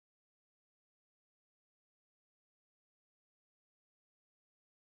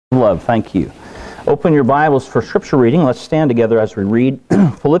Love, thank you. Open your Bibles for Scripture reading. Let's stand together as we read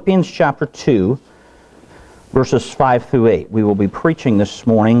Philippians chapter 2, verses 5 through 8. We will be preaching this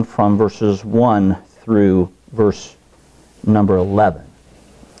morning from verses 1 through verse number 11.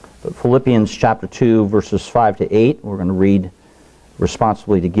 But Philippians chapter 2, verses 5 to 8, we're going to read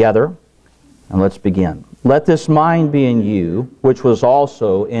responsibly together. And let's begin. Let this mind be in you, which was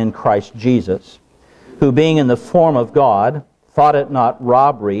also in Christ Jesus, who being in the form of God, thought it not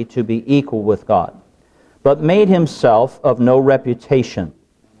robbery to be equal with God, but made himself of no reputation,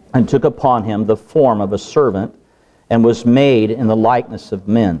 and took upon him the form of a servant, and was made in the likeness of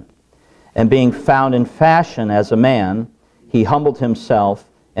men. And being found in fashion as a man, he humbled himself,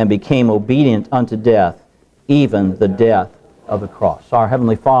 and became obedient unto death, even the death of the cross. Our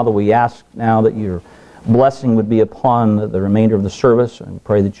Heavenly Father, we ask now that your blessing would be upon the remainder of the service, and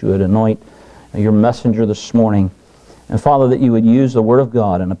pray that you would anoint your messenger this morning. And Father, that you would use the Word of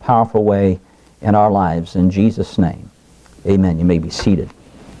God in a powerful way in our lives. In Jesus' name, amen. You may be seated.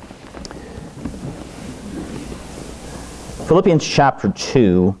 Philippians chapter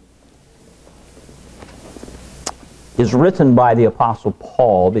 2 is written by the Apostle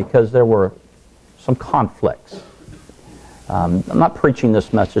Paul because there were some conflicts. I'm not preaching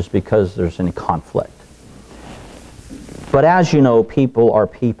this message because there's any conflict. But as you know, people are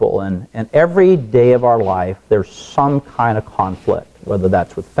people, and every day of our life there's some kind of conflict, whether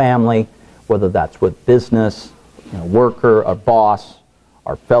that's with family, whether that's with business, worker, our boss,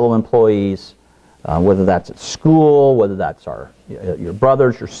 our fellow employees, whether that's at school, whether that's your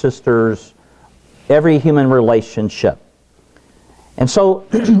brothers, your sisters, every human relationship. And so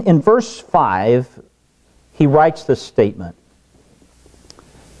in verse 5, he writes this statement.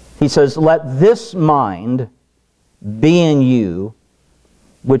 He says, "Let this mind be in you,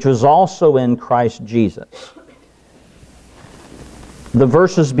 which was also in Christ Jesus." The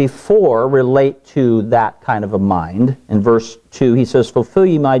verses before relate to that kind of a mind. In verse 2, he says, "Fulfill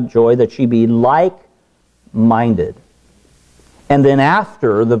ye my joy, that ye be like-minded." And then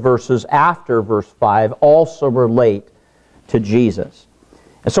after, the verses after verse 5 also relate to Jesus.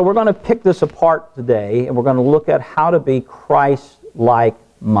 And so we're going to pick this apart today, and we're going to look at how to be Christ-like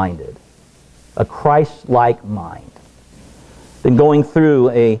minded. A Christ-like mind. Been going through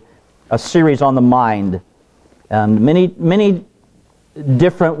a series on the mind, and many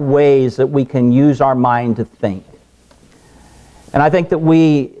different ways that we can use our mind to think. And I think that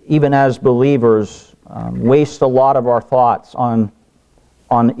we, even as believers, waste a lot of our thoughts on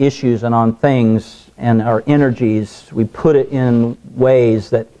issues and on things, and our energies, we put it in ways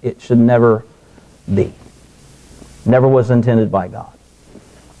that it should never be. Never was intended by God,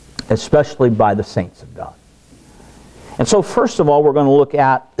 especially by the saints of God. And so first of all, we're going to look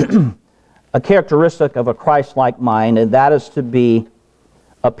at a characteristic of a Christ-like mind, and that is to be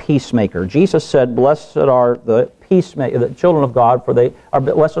a peacemaker. Jesus said, "Blessed are the children of God,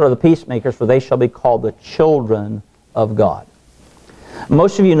 blessed are the peacemakers, for they shall be called the children of God."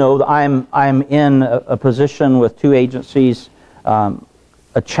 Most of you know that I'm in a position with two agencies, a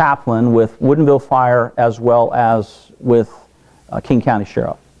chaplain with Woodinville Fire as well as with King County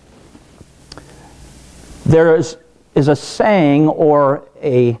Sheriff. There is a saying or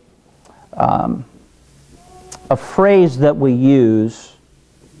a phrase that we use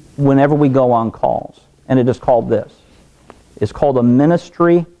whenever we go on calls, and it is called this. It's called a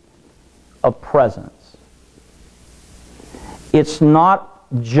ministry of presence. It's not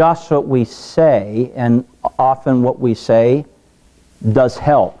just what we say, and often what we say does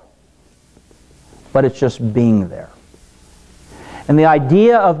help, but it's just being there. And the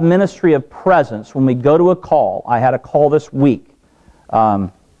idea of ministry of presence, when we go to a call, I had a call this week. It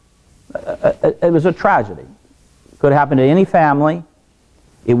was a tragedy. Could have happened to any family.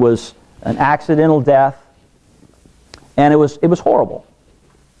 It was an accidental death, and it was horrible.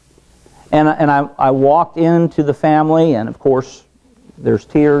 And I walked into the family, and of course, there's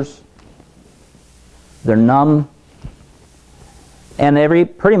tears. They're numb. And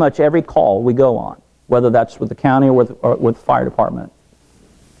pretty much every call we go on, whether that's with the county or with the fire department,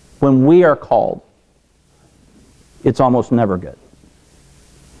 when we are called, it's almost never good.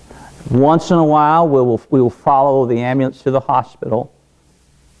 Once in a while, we will follow the ambulance to the hospital,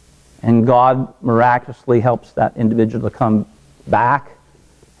 and God miraculously helps that individual to come back,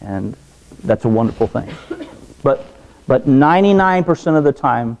 and that's a wonderful thing. But 99% of the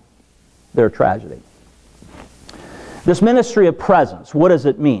time, they're a tragedy. This ministry of presence, what does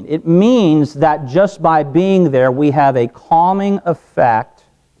it mean? It means that just by being there, we have a calming effect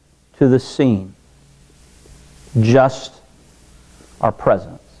to the scene. Just our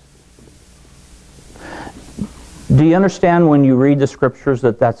presence. Do you understand when you read the Scriptures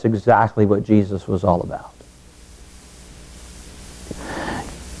that that's exactly what Jesus was all about?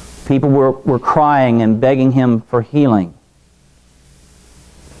 People were crying and begging Him for healing.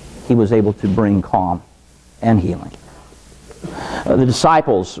 He was able to bring calm and healing. The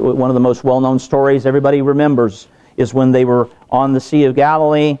disciples, one of the most well-known stories everybody remembers, is when they were on the Sea of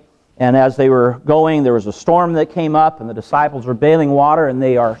Galilee, and as they were going, there was a storm that came up, and the disciples were bailing water, and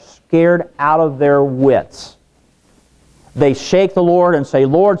they are scared out of their wits. They shake the Lord and say,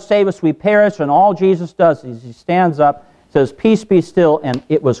 "Lord, save us, we perish." And all Jesus does is He stands up, says, "Peace, be still," and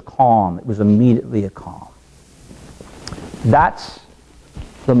it was calm. It was immediately a calm. That's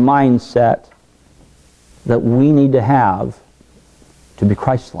the mindset that we need to have to be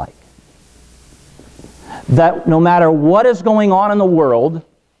Christ-like. That no matter what is going on in the world,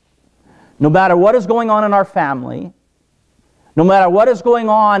 no matter what is going on in our family, no matter what is going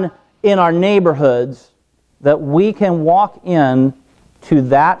on in our neighborhoods, that we can walk in to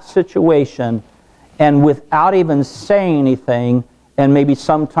that situation and without even saying anything, and maybe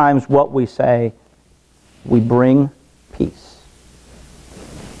sometimes what we say, we bring peace.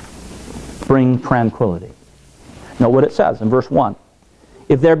 Bring tranquility. Note what it says in verse 1.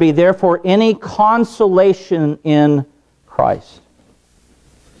 "If there be therefore any consolation in Christ."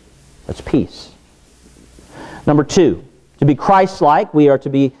 That's peace. Number 2, to be Christ-like, we are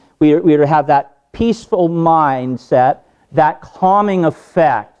to have that peaceful mindset, that calming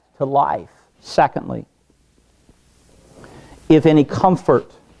effect to life. Secondly, if any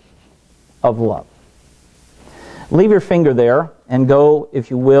comfort of love. Leave your finger there and go, if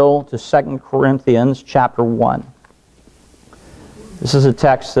you will, to 2 Corinthians chapter 1. This is a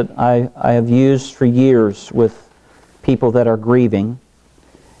text that I have used for years with people that are grieving,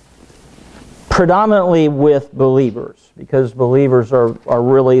 predominantly with believers, because believers are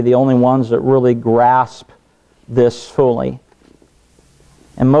really the only ones that really grasp this fully.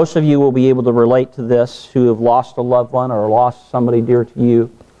 And most of you will be able to relate to this who have lost a loved one or lost somebody dear to you.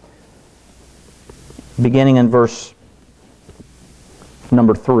 Beginning in verse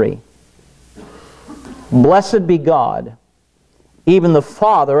number 3. "Blessed be God, even the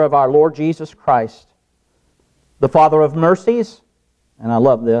Father of our Lord Jesus Christ, the Father of mercies," and I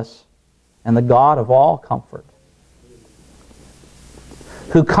love this, "and the God of all comfort,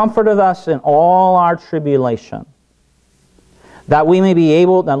 who comforteth us in all our tribulation, that we may be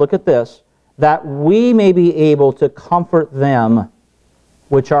able," now look at this, "that we may be able to comfort them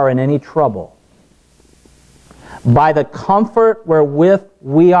which are in any trouble, by the comfort wherewith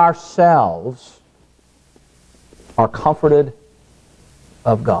we ourselves are comforted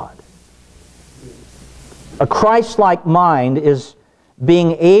of God." A Christ-like mind is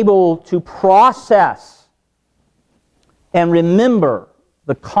being able to process and remember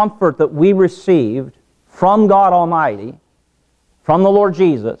the comfort that we received from God Almighty, from the Lord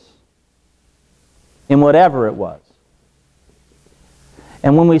Jesus, in whatever it was.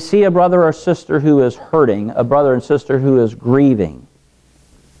 And when we see a brother or sister who is hurting, a brother and sister who is grieving,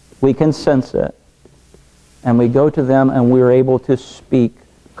 we can sense it. And we go to them and we're able to speak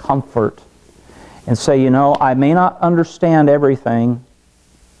comfort and say, "You know, I may not understand everything,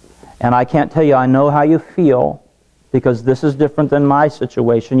 and I can't tell you I know how you feel, because this is different than my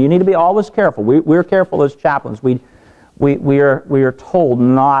situation." You need to be always careful. We're careful as chaplains. We are told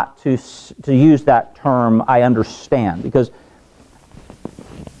not to use that term, "I understand," because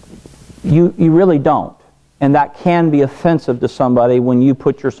you really don't. And that can be offensive to somebody when you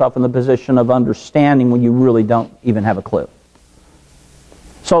put yourself in the position of understanding when you really don't even have a clue.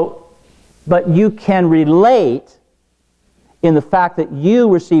 So, but you can relate in the fact that you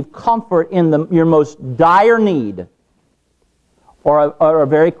receive comfort in your most dire need or a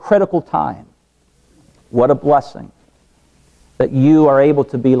very critical time. What a blessing that you are able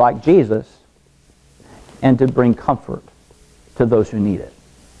to be like Jesus and to bring comfort to those who need it.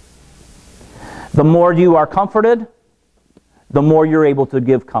 The more you are comforted, the more you're able to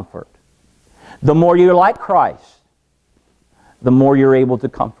give comfort. The more you're like Christ, the more you're able to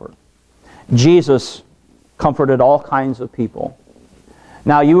comfort. Jesus comforted all kinds of people.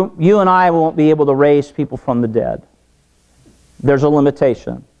 Now, you and I won't be able to raise people from the dead. There's a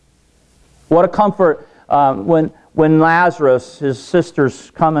limitation. What a comfort when Lazarus, his sisters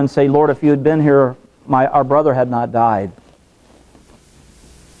come and say, "Lord, if you had been here, our brother had not died."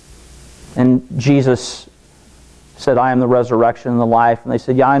 And Jesus said, "I am the resurrection and the life." And they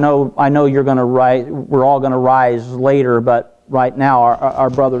said, "Yeah, I know you're going to rise. We're all going to rise later, but right now our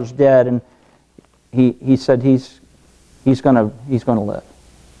brother's dead." And he said he's going to live.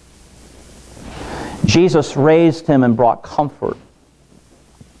 Jesus raised him and brought comfort.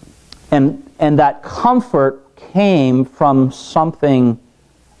 And that comfort came from something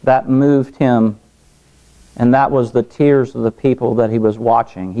that moved him, and that was the tears of the people that he was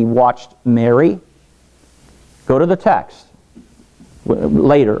watching. He watched Mary. Go to the text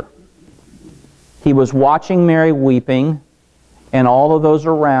later. He was watching Mary weeping, and all of those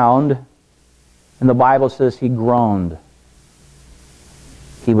around, and the Bible says he groaned.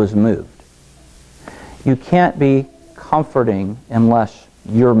 He was moved. You can't be comforting unless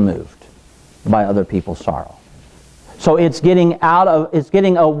you're moved by other people's sorrow. So it's getting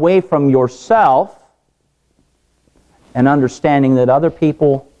away from yourself and understanding that other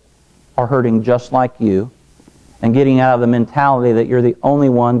people are hurting just like you, and getting out of the mentality that you're the only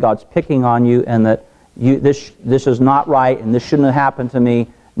one, God's picking on you, and that this is not right and this shouldn't have happened to me.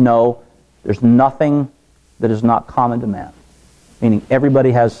 No, there's nothing that is not common to man. Meaning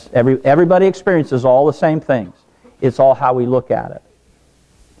everybody experiences all the same things. It's all how we look at it.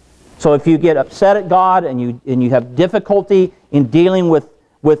 So if you get upset at God and you have difficulty in dealing with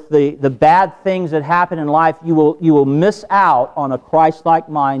the bad things that happen in life, you will miss out on a Christ-like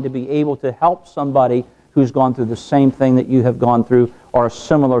mind to be able to help somebody who's gone through the same thing that you have gone through, or a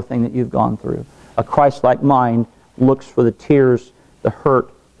similar thing that you've gone through. A Christ-like mind looks for the tears, the hurt,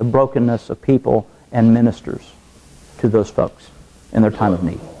 the brokenness of people, and ministers to those folks in their time of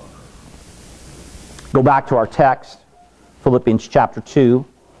need. Go back to our text, Philippians chapter 2.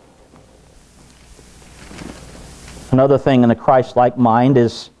 Another thing in a Christ-like mind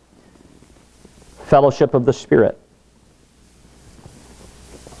is fellowship of the Spirit.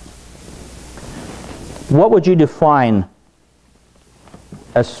 What would you define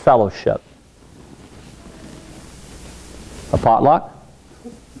as fellowship? A potluck?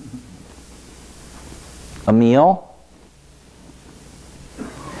 A meal?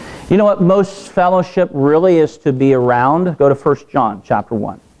 You know what most fellowship really is to be around? Go to 1 John chapter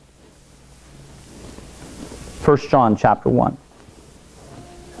 1. 1 John chapter 1.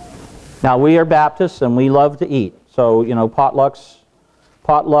 Now we are Baptists and we love to eat. So, potlucks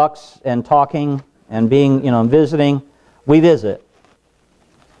and talking and being, visiting, we visit.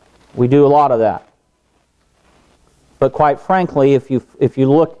 We do a lot of that. But quite frankly, if you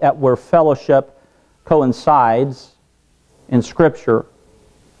look at where fellowship coincides in Scripture,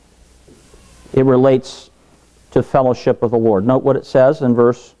 it relates to fellowship with the Lord. Note what it says in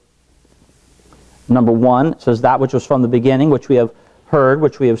verse number 1. It says, that which was from the beginning, which we have heard,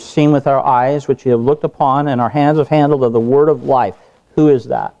 which we have seen with our eyes, which we have looked upon, and our hands have handled of the word of life. Who is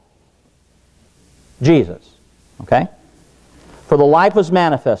that? Jesus. Okay? For the life was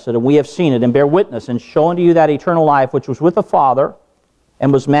manifested, and we have seen it, and bear witness, and show unto you that eternal life which was with the Father,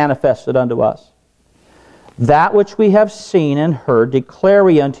 and was manifested unto us. That which we have seen and heard declare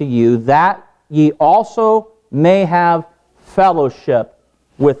we unto you, that ye also may have fellowship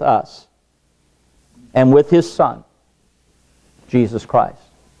with us, and with His Son, Jesus Christ.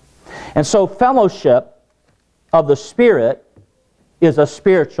 And so fellowship of the Spirit is a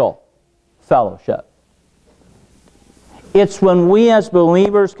spiritual fellowship. It's when we as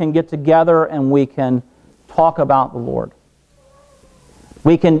believers can get together and we can talk about the Lord.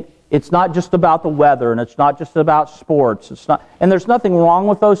 It's not just about the weather, and it's not just about sports. And there's nothing wrong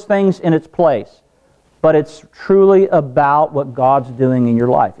with those things in its place. But it's truly about what God's doing in your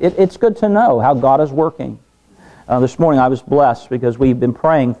life. It's good to know how God is working. This morning I was blessed because we've been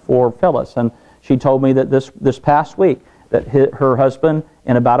praying for Phyllis, and she told me that this past week that her husband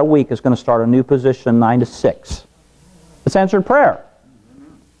in about a week is going to start a new position 9 to 6. It's answered prayer.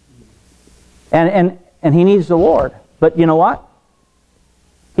 And he needs the Lord. But you know what?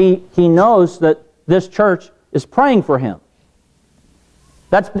 He knows that this church is praying for him.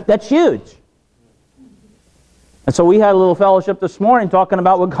 That's huge. And so we had a little fellowship this morning talking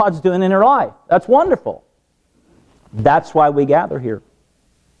about what God's doing in her life. That's wonderful. That's why we gather here.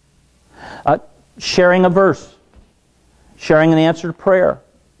 Sharing a verse. Sharing an answered prayer.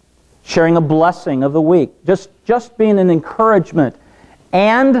 Sharing a blessing of the week. Just being an encouragement.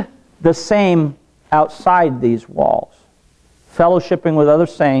 And the same outside these walls. Fellowshipping with other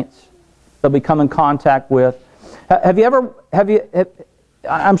saints that we come in contact with. I'm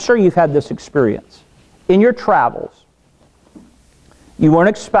sure you've had this experience. In your travels, you weren't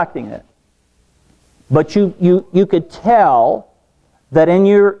expecting it, but you could tell that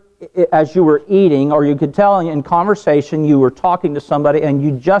as you were eating, or you could tell in conversation, you were talking to somebody and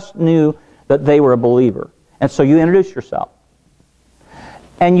you just knew that they were a believer. And so you introduced yourself.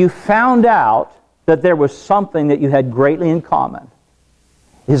 And you found out that there was something that you had greatly in common.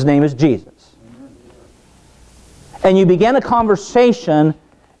 His name is Jesus. And you began a conversation,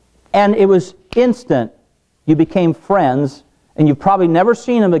 and it was instant. You became friends, and you've probably never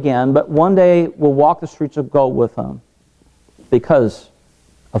seen him again, but one day will walk the streets of gold with him because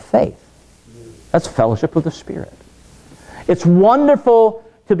of faith. That's fellowship with the Spirit. It's wonderful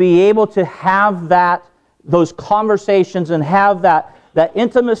to be able to have those conversations and have that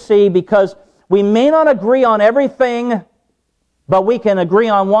intimacy, because we may not agree on everything, but we can agree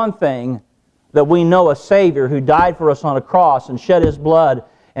on one thing, that we know a Savior who died for us on a cross and shed His blood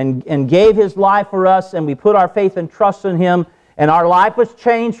and gave His life for us, and we put our faith and trust in Him, and our life was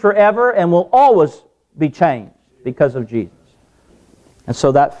changed forever and will always be changed because of Jesus. And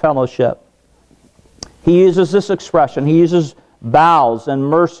so that fellowship. He uses this expression. He uses vows and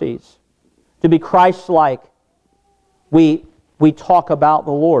mercies to be Christ-like. We talk about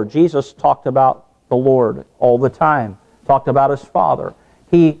the Lord. Jesus talked about the Lord all the time. Talked about His Father.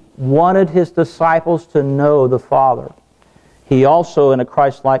 He wanted His disciples to know the Father. He also, in a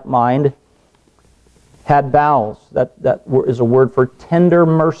Christ-like mind, had bowels. That is a word for tender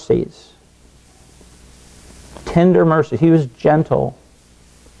mercies. Tender mercies. He was gentle.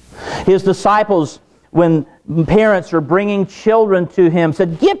 His disciples, when parents are bringing children to Him,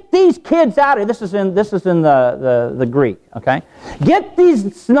 said, "Get these kids out of here." This is in the Greek, okay? "Get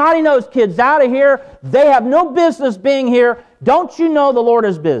these snotty-nosed kids out of here. They have no business being here. Don't you know the Lord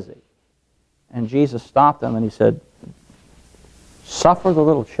is busy?" And Jesus stopped them and He said, "Suffer the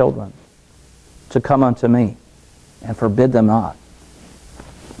little children to come unto me, and forbid them not.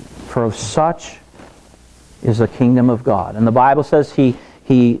 For of such is the kingdom of God." And the Bible says He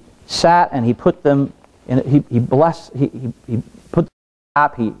sat and He put them in, He blessed, He put them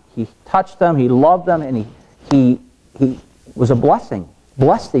up, He touched them, He loved them, and He was a blessing.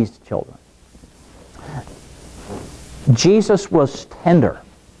 Blessed these children. Jesus was tender.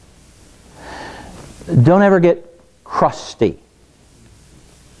 Don't ever get crusty.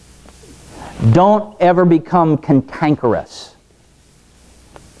 Don't ever become cantankerous.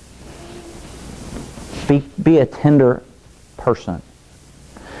 Be a tender person.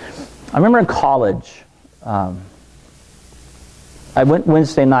 I remember in college, I went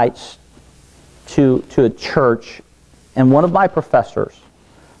Wednesday nights to a church, and one of my professors,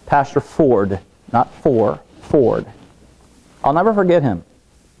 Pastor Ford, not Ford, I'll never forget him.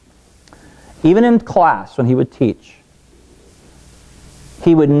 Even in class when he would teach,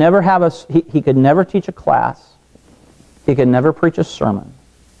 he would never have he could never teach a class, he could never preach a sermon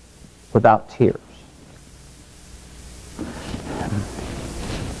without tears.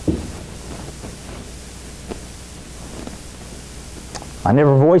 I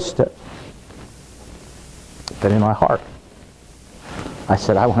never voiced it, but in my heart, I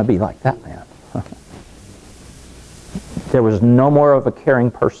said, I want to be like that man. There was no more of a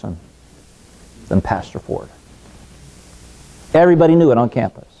caring person than Pastor Ford. Everybody knew it on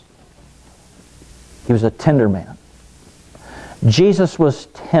campus. He was a tender man. Jesus was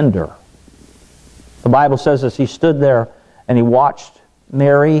tender. The Bible says as He stood there and He watched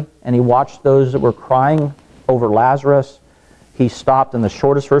Mary and He watched those that were crying over Lazarus, He stopped, and the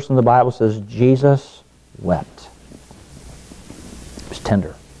shortest verse in the Bible says, Jesus wept. He was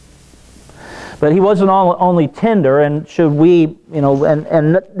tender. But He wasn't only tender, and should we,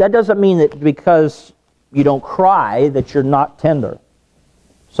 and that doesn't mean that because you don't cry that you're not tender.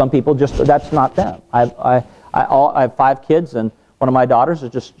 Some people that's not them. I have 5 kids, and one of my daughters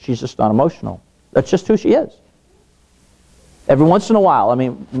she's just not emotional. That's just who she is. Every once in a while,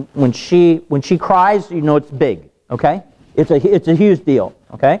 when she cries, it's big, okay? It's a huge deal,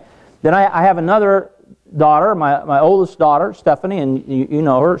 okay? Then I have another daughter, my oldest daughter, Stephanie, and you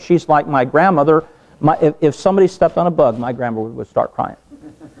know her. She's like my grandmother. If somebody stepped on a bug, my grandmother would start crying.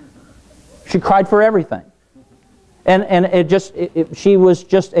 She cried for everything. And she was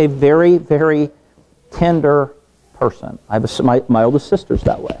just a very, very tender person. My oldest sister's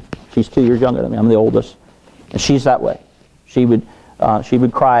that way. She's 2 years younger than me. I'm the oldest. And she's that way. She would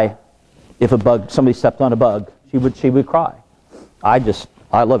cry if somebody stepped on a bug. She would cry.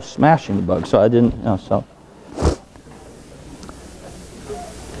 I love smashing the bug, so I didn't, so.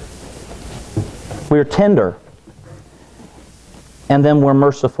 We're tender, and then we're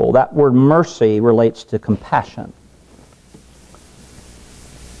merciful. That word mercy relates to compassion.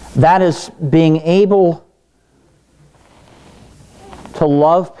 That is being able to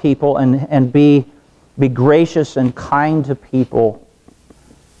love people and be gracious and kind to people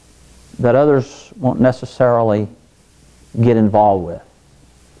that others won't necessarily get involved with.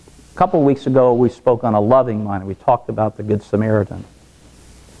 A couple of weeks ago, we spoke on a loving mind. We talked about the Good Samaritan.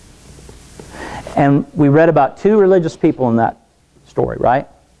 And we read about 2 religious people in that story, right?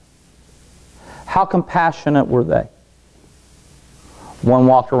 How compassionate were they? One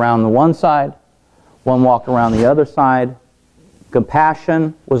walked around the one side, one walked around the other side,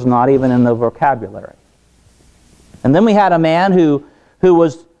 Compassion was not even in the vocabulary. And then we had a man who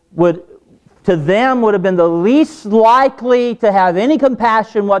to them would have been the least likely to have any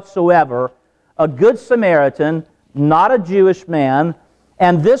compassion whatsoever, a good Samaritan, not a Jewish man.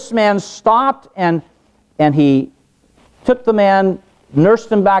 And this man stopped and he took the man,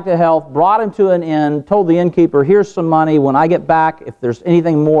 nursed him back to health, brought him to an inn, told the innkeeper, here's some money. When I get back, if there's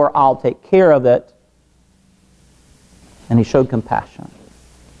anything more, I'll take care of it. And he showed compassion.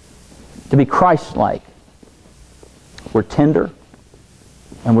 To be Christ-like, we're tender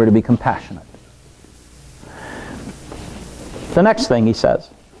and we're to be compassionate. The next thing he says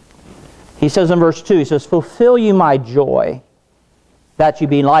in verse 2, he says, fulfill you my joy, that you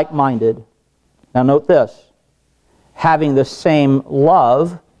be like-minded. Now note this, having the same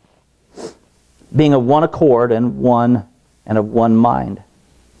love, being of one accord and of one mind.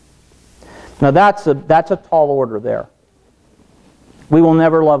 Now that's a tall order there. We will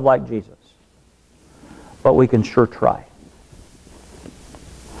never love like Jesus, but we can sure try.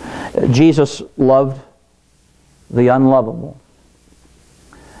 Jesus loved the unlovable.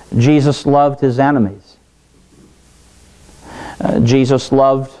 Jesus loved his enemies. Jesus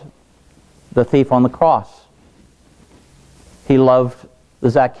loved the thief on the cross. He loved the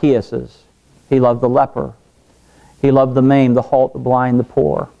Zacchaeuses. He loved the leper. He loved the maimed, the halt, the blind, the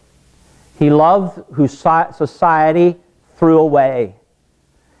poor. He loved who society threw away.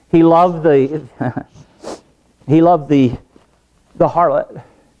 He loved the harlot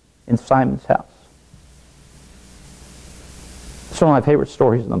in Simon's house. It's one of my favorite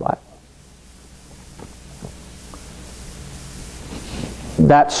stories in the Bible.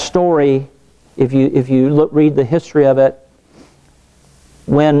 That story, if you read the history of it,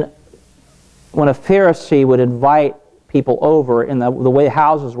 when a Pharisee would invite people over, in the way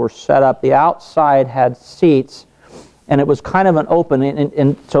houses were set up, the outside had seats, and it was kind of an open,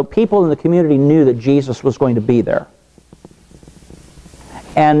 and so people in the community knew that Jesus was going to be there.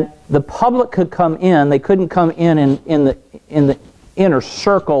 And the public could come in. They couldn't come in the inner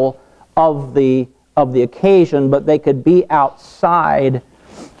circle of the occasion, but they could be outside.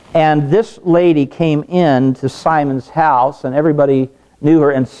 And this lady came in to Simon's house, and everybody knew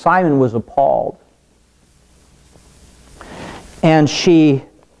her, and Simon was appalled. And she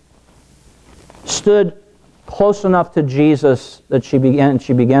stood close enough to Jesus that she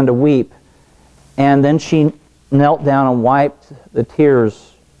began to weep, and then she knelt down and wiped her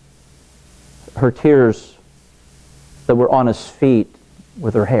tears that were on his feet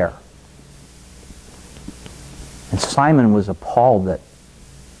with her hair. And Simon was appalled that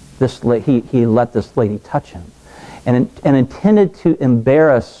he let this lady touch him, and intended to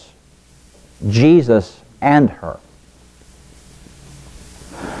embarrass Jesus and her.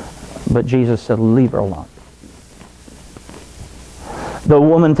 But Jesus said, leave her alone. The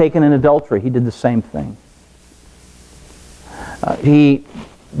woman taken in adultery, he did the same thing. They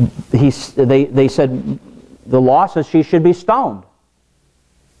said, the law says she should be stoned.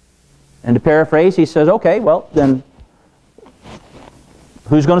 And to paraphrase, he says, okay, well, then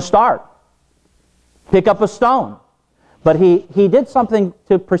who's going to start? Pick up a stone. But he did something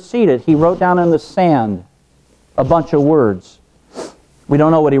to precede it. He wrote down in the sand a bunch of words. We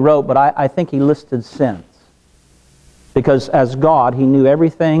don't know what he wrote, but I think he listed sins. Because as God, he knew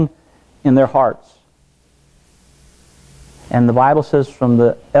everything in their hearts. And the Bible says from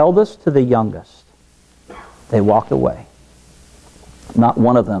the eldest to the youngest, they walked away. Not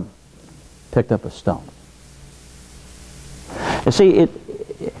one of them picked up a stone. You see,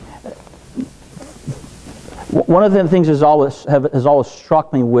 one of the things has always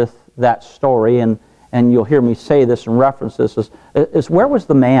struck me with that story, and you'll hear me say this and reference this, is where was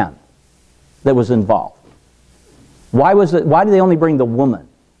the man that was involved? Why did they only bring the woman?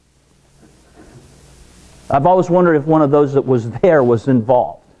 I've always wondered if one of those that was there was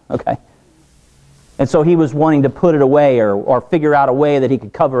involved. Okay? And so he was wanting to put it away or figure out a way that he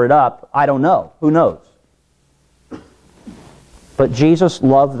could cover it up. I don't know. Who knows? But Jesus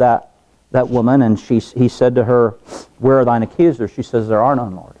loved that woman, and he said to her, where are thine accusers? She says, there are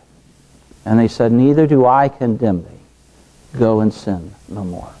none, Lord. And they said, neither do I condemn thee. Go and sin no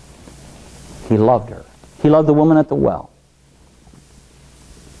more. He loved her. He loved the woman at the well.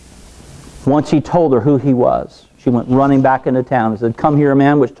 Once he told her who he was, she went running back into town and said, come here, a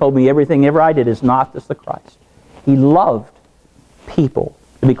man which told me everything ever I did is not this the Christ. He loved people.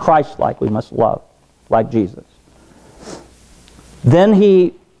 To be Christ-like, we must love like Jesus. Then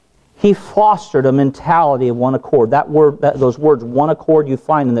he fostered a mentality of one accord. Those words, one accord, you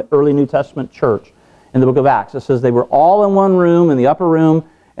find in the early New Testament church in the book of Acts. It says they were all in one room, in the upper room,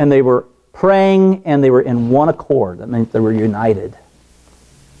 and they were praying and they were in one accord. That meant they were united.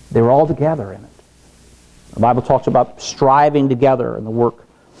 They were all together in it. The Bible talks about striving together in the work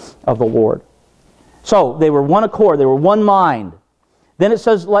of the Lord. So, they were one accord, they were one mind. Then it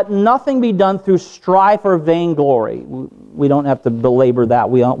says, let nothing be done through strife or vainglory. We don't have to belabor that.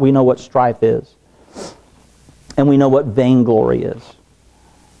 We know what strife is. And we know what vainglory is.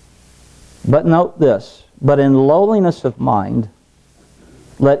 But note this, but in lowliness of mind,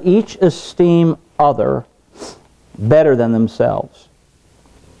 let each esteem other better than themselves.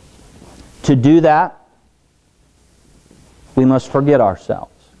 To do that, we must forget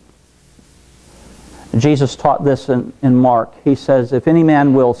ourselves. Jesus taught this in Mark. He says, if any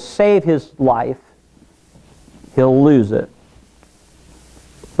man will save his life, he'll lose it.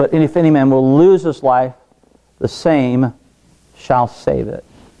 But if any man will lose his life, the same shall save it.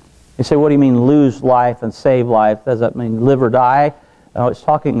 You say, what do you mean lose life and save life? Does that mean live or die? No,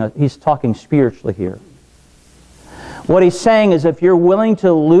 he's talking spiritually here. What he's saying is if you're willing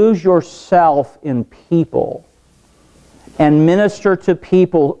to lose yourself in people and minister to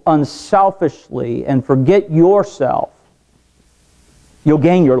people unselfishly and forget yourself, you'll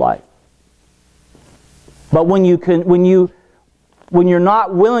gain your life. But when you're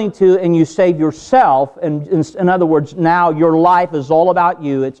not willing to and you save yourself, and in other words, now your life is all about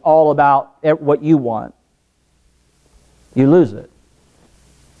you, it's all about what you want, you lose it.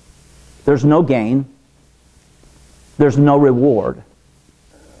 There's no gain. There's no reward.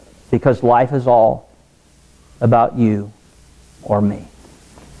 Because life is all about you or me.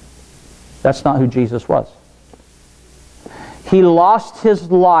 That's not who Jesus was. He lost his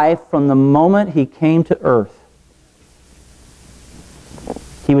life from the moment he came to earth.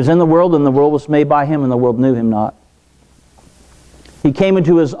 He was in the world, and the world was made by him, and the world knew him not. He came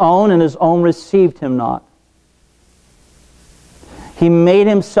into his own, and his own received him not. He made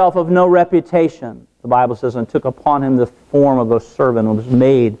himself of no reputation, the Bible says, and took upon him the form of a servant, and was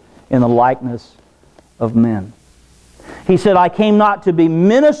made in the likeness of men. He said, I came not to be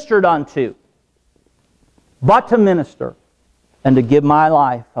ministered unto, but to minister, and to give my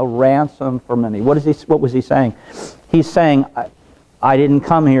life a ransom for many. What was he saying? He's saying, I didn't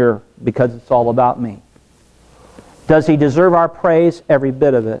come here because it's all about me. Does he deserve our praise? Every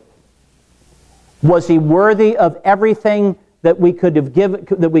bit of it. Was he worthy of everything that we could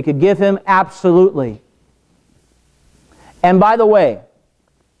give him? Absolutely. And by the way,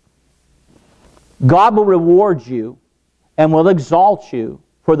 God will reward you and will exalt you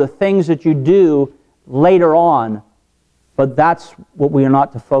for the things that you do later on, but that's what we are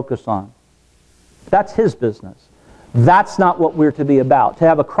not to focus on. That's his business. That's not what we're to be about. To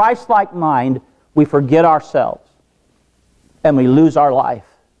have a Christ-like mind, we forget ourselves and we lose our life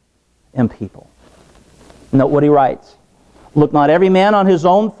in people. Note what he writes. Look not every man on his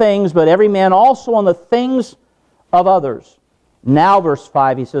own things, but every man also on the things of others. Now, verse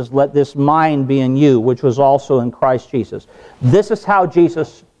 5, he says, let this mind be in you, which was also in Christ Jesus. This is how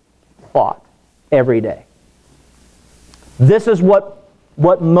Jesus thought every day. This is what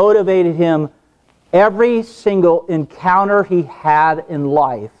motivated him every single encounter he had in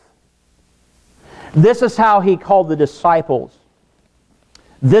life. This is how he called the disciples.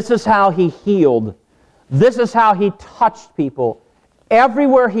 This is how he healed. This is how he touched people.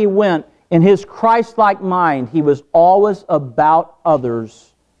 Everywhere he went, in his Christ-like mind, he was always about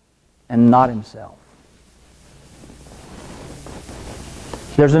others and not himself.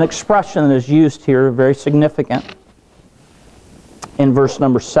 There's an expression that is used here, very significant, in verse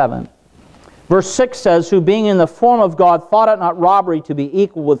number 7. Verse 6 says, who being in the form of God thought it not robbery to be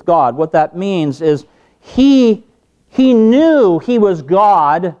equal with God. What that means is he knew he was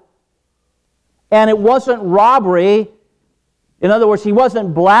God, and it wasn't robbery. In other words, he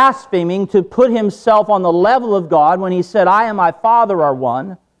wasn't blaspheming to put himself on the level of God when he said, I and my Father are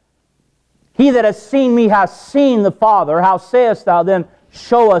one. He that has seen me has seen the Father. How sayest thou then,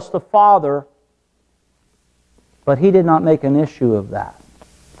 show us the Father? But he did not make an issue of that.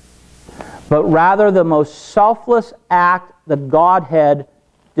 But rather the most selfless act the Godhead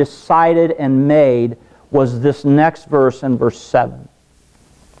decided and made was this next verse in verse 7.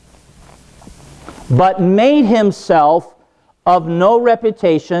 But made himself of no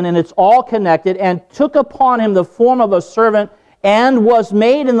reputation, and it's all connected, and took upon him the form of a servant, and was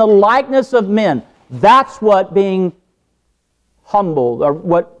made in the likeness of men. That's what being humbled,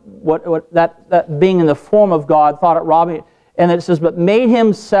 or that being in the form of God thought it robbery. And it says, but made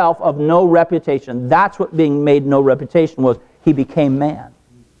himself of no reputation. That's what being made no reputation was. He became man.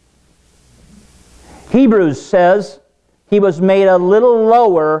 Hebrews says he was made a little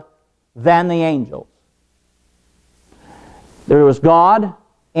lower than the angels. There was God,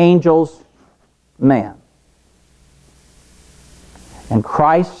 angels, man. And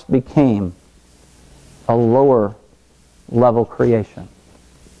Christ became a lower level creation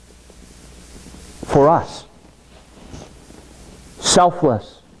for us.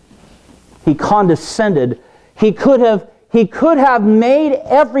 Selfless. He condescended. He could have made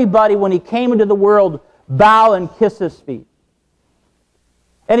everybody, when He came into the world, bow and kiss His feet.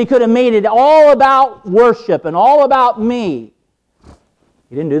 And He could have made it all about worship and all about me.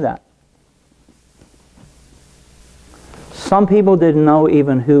 He didn't do that. Some people didn't know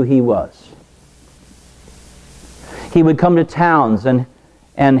even who He was. He would come to towns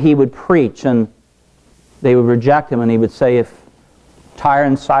and He would preach, and they would reject Him, and He would say, if Tyre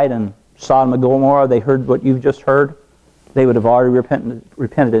and Sidon, Sodom and Gomorrah, they heard what you've just heard, they would have already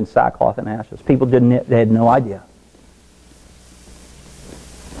repented in sackcloth and ashes. People they had no idea.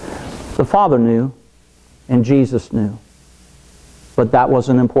 The Father knew, and Jesus knew, but that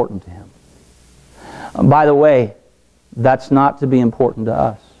wasn't important to Him. By the way, that's not to be important to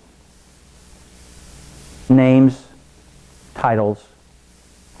us. Names, titles,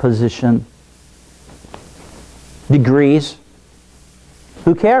 position, degrees,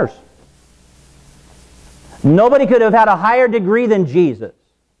 who cares? Nobody could have had a higher degree than Jesus.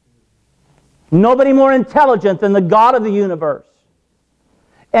 Nobody more intelligent than the God of the universe.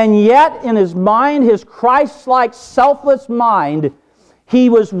 And yet, in His mind, His Christ-like, selfless mind, He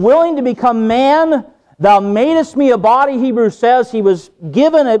was willing to become man. Thou madest me a body, Hebrews says. He was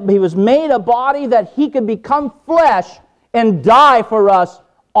made a body that He could become flesh and die for us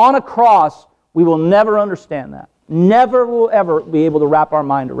on a cross. We will never understand that. Never will ever be able to wrap our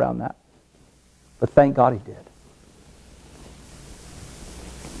mind around that. But thank God He did.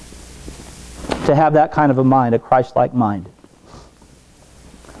 To have that kind of a mind, a Christ-like mind,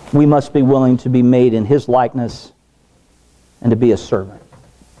 we must be willing to be made in His likeness and to be a servant.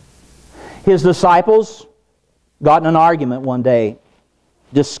 His disciples got in an argument one day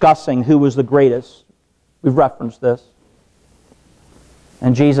discussing who was the greatest. We've referenced this.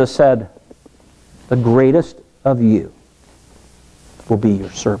 And Jesus said, the greatest of you will be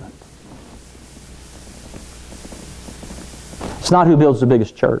your servant. It's not who builds the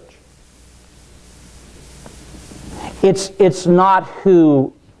biggest church. It's not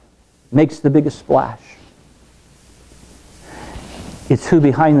who makes the biggest splash. It's who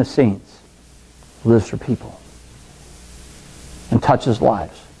behind the scenes lives for people and touches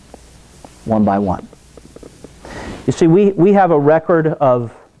lives one by one. You see, we have a record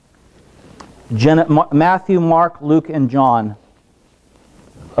of Matthew, Mark, Luke, and John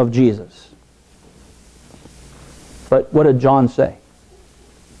of Jesus. But what did John say?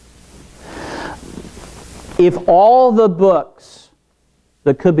 If all the books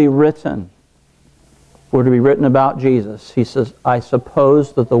that could be written were to be written about Jesus, he says, I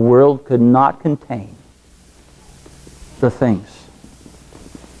suppose that the world could not contain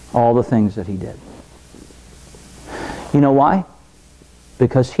all the things that He did. You know why?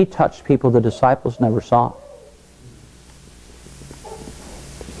 Because He touched people the disciples never saw.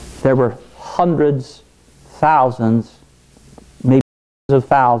 There were hundreds, thousands, maybe of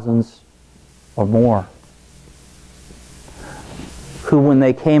thousands or more, who when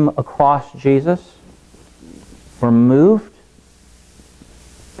they came across Jesus were moved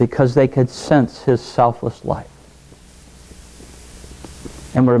because they could sense His selfless life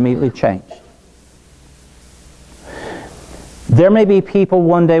and were immediately changed. There may be people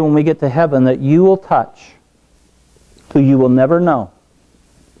one day when we get to heaven that you will touch who you will never know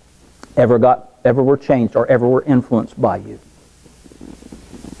ever were changed or ever were influenced by you.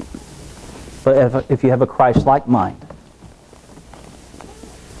 But if you have a Christ-like mind,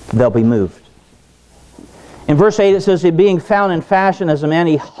 they'll be moved. In verse 8 it says, being found in fashion as a man,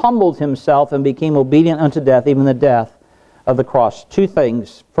 He humbled Himself and became obedient unto death, even the death of the cross. Two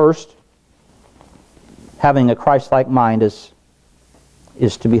things. First, having a Christ-like mind is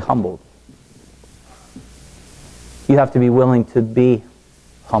to be humbled. You have to be willing to be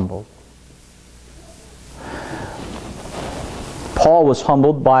humbled. Paul was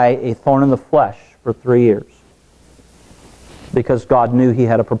humbled by a thorn in the flesh for 3 years because God knew he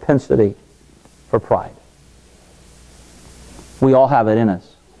had a propensity for pride. We all have it in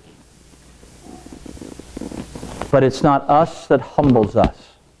us. But it's not us that humbles us.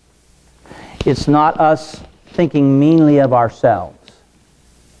 It's not us thinking meanly of ourselves,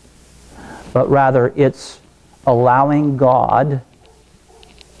 but rather it's allowing God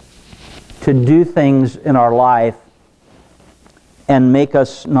to do things in our life and make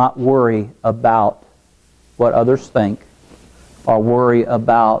us not worry about what others think or worry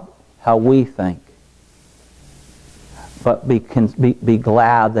about how we think. but be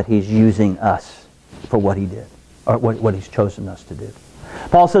glad that He's using us for what He did, or what He's chosen us to do.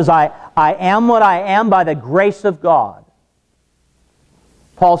 Paul says, I am what I am by the grace of God.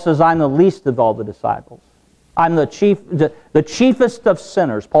 Paul says, I'm the least of all the disciples. I'm the chiefest of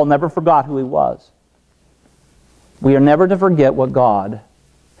sinners. Paul never forgot who he was. We are never to forget what God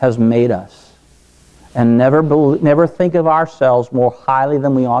has made us, and never think of ourselves more highly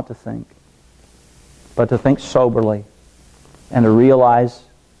than we ought to think, but to think soberly and to realize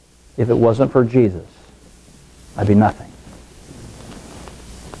if it wasn't for Jesus, I'd be nothing.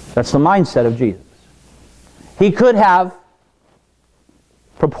 That's the mindset of Jesus. He could have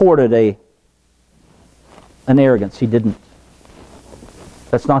purported an arrogance. He didn't.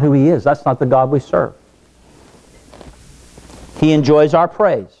 That's not who He is. That's not the God we serve. He enjoys our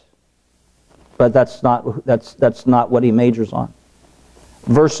praise, but that's not what He majors on.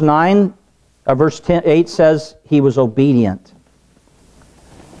 Verse 8 says He was obedient.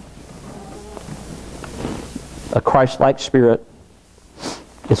 A Christ-like spirit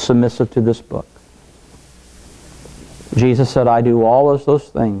is submissive to this book. Jesus said, I do all of those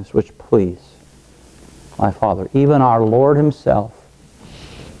things which please my Father. Even our Lord Himself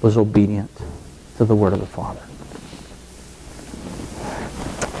was obedient to the word of the Father.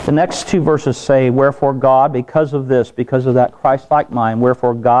 The next two verses say, wherefore God, because of this, because of that Christ-like mind,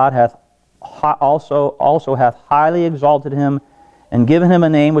 wherefore God hath also hath highly exalted Him and given Him a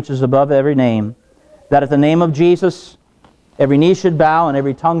name which is above every name, that at the name of Jesus every knee should bow and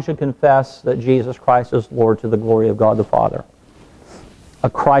every tongue should confess that Jesus Christ is Lord, to the glory of God the Father. A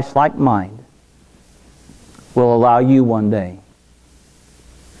Christ-like mind will allow you one day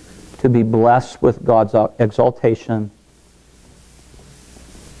to be blessed with God's exaltation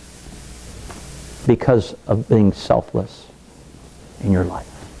because of being selfless in your life.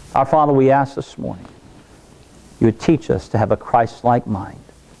 Our Father, we ask this morning You would teach us to have a Christ-like mind.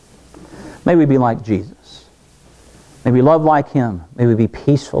 May we be like Jesus. May we love like Him. May we be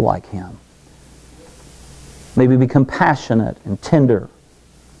peaceful like Him. May we be compassionate and tender.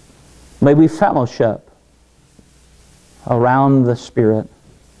 May we fellowship around the Spirit.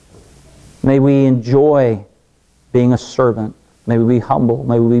 May we enjoy being a servant. May we be humble.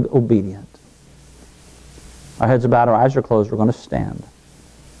 May we be obedient. Our heads are bowed, our eyes are closed. We're going to stand.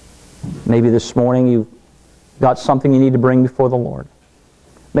 Maybe this morning you've got something you need to bring before the Lord.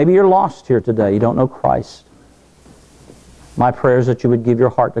 Maybe you're lost here today. You don't know Christ. My prayer is that you would give your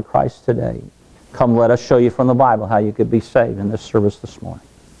heart to Christ today. Come, let us show you from the Bible how you could be saved in this service this morning.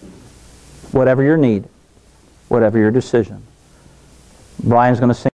 Whatever your need, whatever your decision. Brian's going to sing.